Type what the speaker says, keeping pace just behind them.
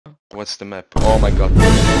what's the map? Oh my god.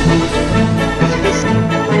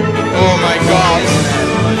 Oh my god.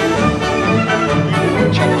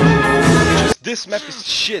 Just this map is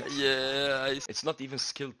shit. Yeah. It's not even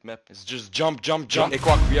skilled map. It's just jump, jump, jump.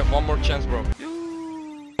 Eqwaak, we have one more chance, bro.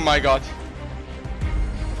 Oh my god.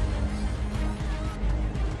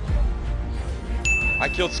 I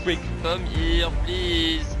killed Squeak. Come here,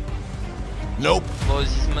 please. Nope. Oh,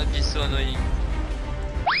 this map is so annoying.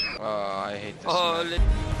 I hate this Oh, map.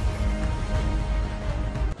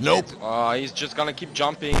 Nope. He's just gonna keep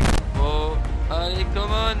jumping. Oh, allez, come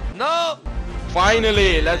on. No!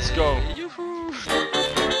 Finally, let's go. Yoo-hoo.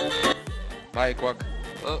 Bye, Eqwaak.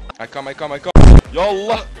 Oh. I come.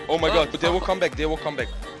 Yallah. Oh my god, they will come back,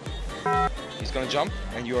 He's gonna jump,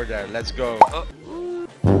 and you are there. Let's go. Oh.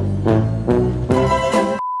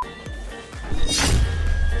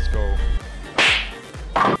 Let's go.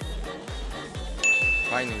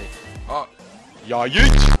 Finally. Oh. Yeah,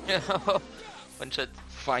 One shot.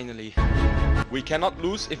 Finally. We cannot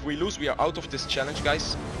lose. If we lose, we are out of this challenge,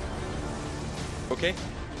 guys. Okay?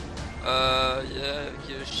 Yeah,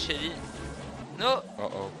 okay, Shelly. No!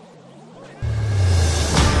 Uh-oh.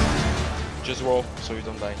 Just roll, so you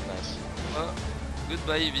don't die. Nice. Oh,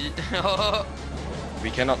 goodbye, V.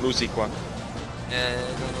 We cannot lose, Eqwaak.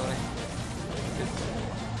 Don't worry.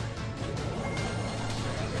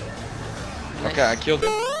 Nice. Okay, I killed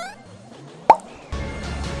him.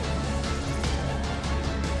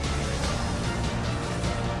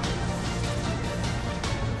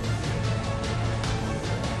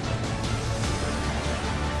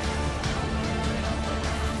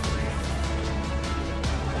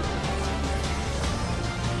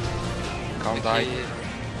 Can't die.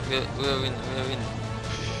 We'll win.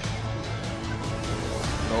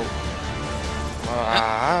 No.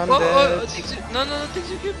 I'm Oh, dead. no, take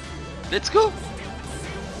the cube. Let's go.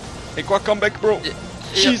 Eqwaak, come back, bro.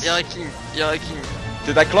 Jeez. You're a king.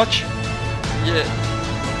 Did I clutch? Yeah.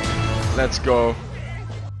 Let's go.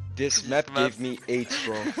 This map gave me 8,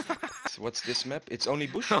 bro. What's this map? It's only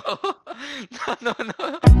bush? No.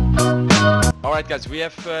 Alright guys, we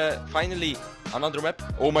have finally another map.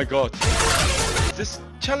 Oh my god. This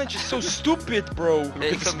challenge is so stupid, bro.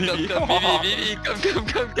 Hey, Look at come, Bibi. Bibi,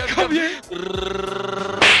 Come here.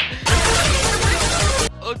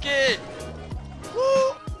 Okay.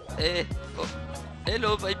 Woo. Hey. Oh.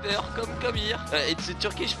 Hello, Viper. Come here. It's a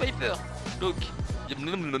Turkish Viper. Look.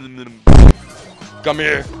 Come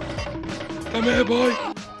here. Come here, boy.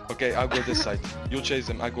 Okay, I'll go this side. You chase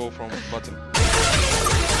him. I go from bottom.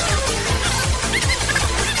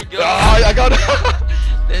 I got it.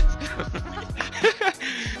 Let's go.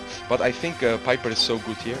 But I think Piper is so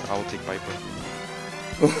good here. I will take Piper.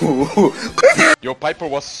 Your Piper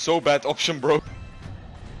was so bad option, bro.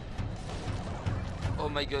 Oh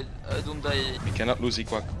my god, don't die. We cannot lose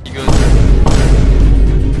Eqwaak. Good.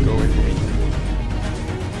 Go away from me.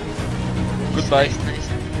 Goodbye. Nice.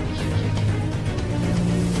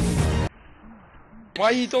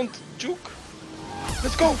 Why you don't juke?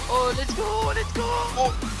 Let's go. Oh, let's go.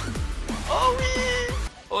 Oh, oui.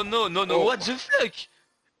 Oh no, Oh. what the fuck?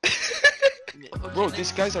 Bro,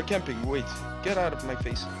 these guys are camping. Wait, get out of my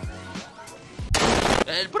face.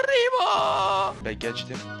 El primo! I gadged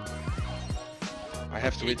him. I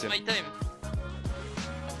have to hit It's him. my time.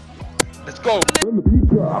 Let's go.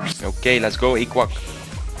 Okay, let's go, Eqwaak.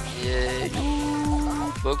 Yeah.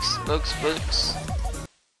 Box.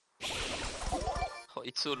 Oh,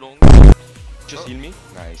 it's so long. Just heal me.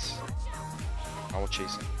 Nice. I will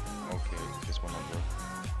chase him. Okay, just one under.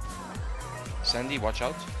 Sandy, watch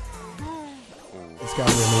out. This guy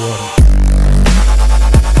in the water.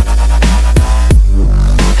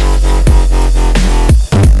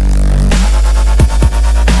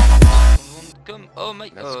 Come. Oh my.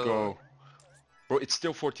 Let's go. Bro, it's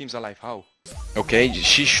still 4 teams alive. How? Okay,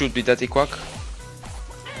 she should be dead, Eqwaak.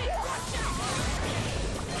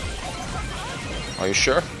 Are you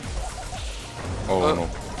sure? Oh no.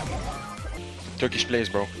 Turkish players,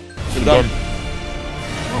 bro. You're done.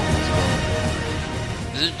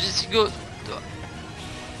 Just go.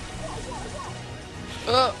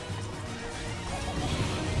 Oh.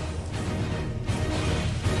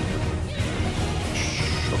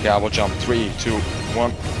 Okay, I will jump. 3, 2,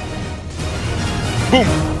 1. Boom!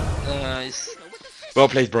 Nice. Well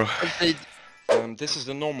played, bro. Well played. This is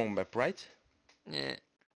the normal map, right? Yeah.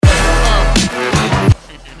 Oh,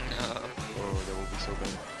 that will be so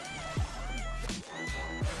bad.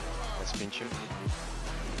 Let's pinch him.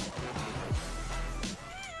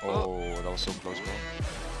 Oh, that was so close, bro.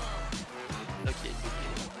 Okay.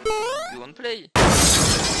 You want to play?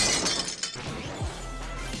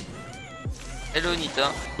 Hello,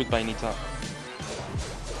 Nita. Goodbye, Nita.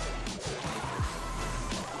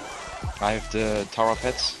 I have the Tara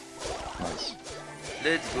pets. Nice.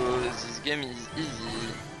 Let's go, this game is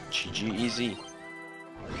easy. GG easy.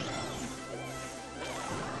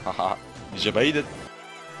 Haha, j'ai baided.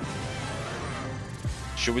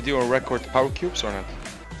 Should we do a record power cubes or not?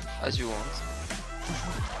 As you want.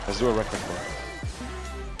 Let's do a record one.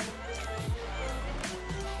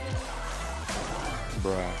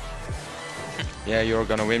 Bruh. Yeah, you're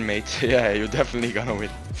gonna win, mate. Yeah, you're definitely gonna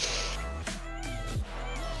win.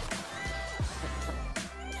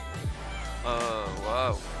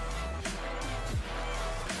 Wow.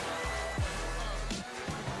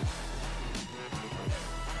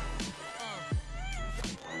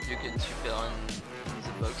 You can super on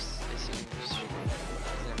the box. I think you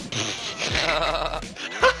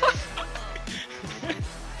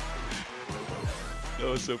That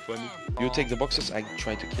was so funny. You take the boxes, I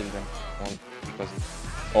try to kill them. Because...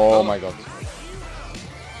 Oh my god.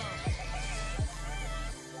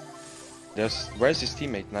 Where's his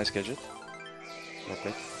teammate? Nice gadget. No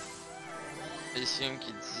plate. I think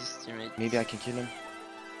it's his teammate. Maybe I can kill him.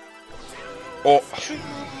 Oh!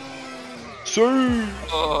 Sir!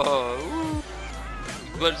 Oh!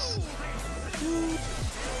 Equals.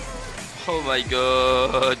 Oh my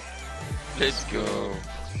god! Let's go!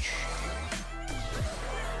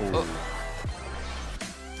 Oh.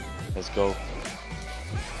 Let's go.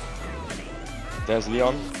 There's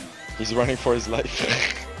Leon. He's running for his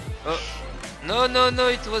life. Oh! No, no, no!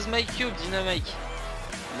 It was my cube, dynamite.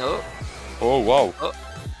 No. Oh wow. Oh.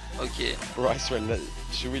 Okay. Bro, I swear,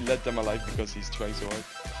 should we let them alive because he's trying so hard?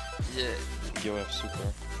 Yeah. Yo, have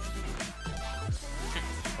super.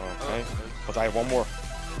 Okay. But I have one more.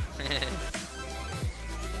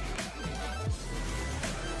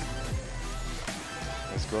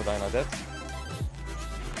 Let's go, Dynadette.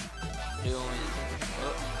 Oh.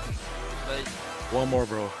 Bye. One more,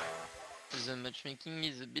 bro. The matchmaking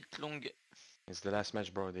is a bit long. It's the last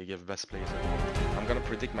match, bro. They give best players. I'm gonna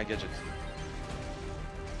predict my gadget.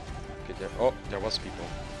 Okay, there. Oh, there was people.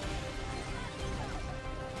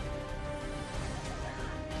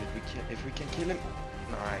 If we can kill him,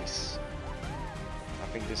 nice. I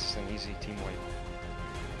think this is an easy team wipe.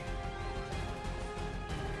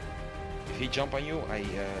 If he jump on you, I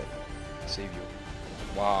save you.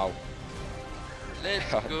 Wow.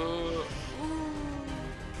 Let's go.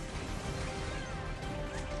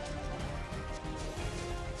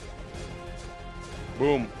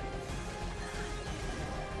 Boom.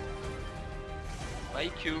 My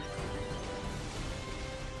cube.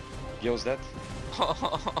 Yo's that?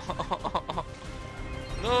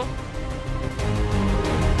 No.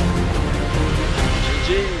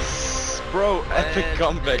 GG's, bro. Epic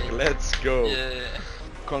comeback. Let's go. Yeah.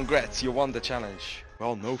 Congrats, you won the challenge.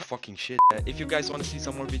 Well, no fucking shit. If you guys want to see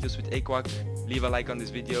some more videos with Eqwaak, leave a like on this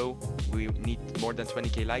video. We need more than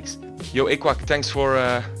 20k likes. Yo, Eqwaak, thanks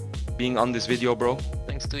for being on this video, bro.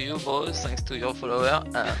 Thanks to you, bros. Thanks to your follower.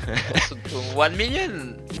 Also to 1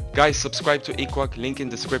 million. Guys, subscribe to Eqwaak, link in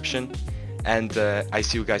description. And I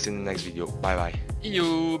see you guys in the next video. Bye bye. See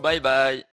you. Bye bye.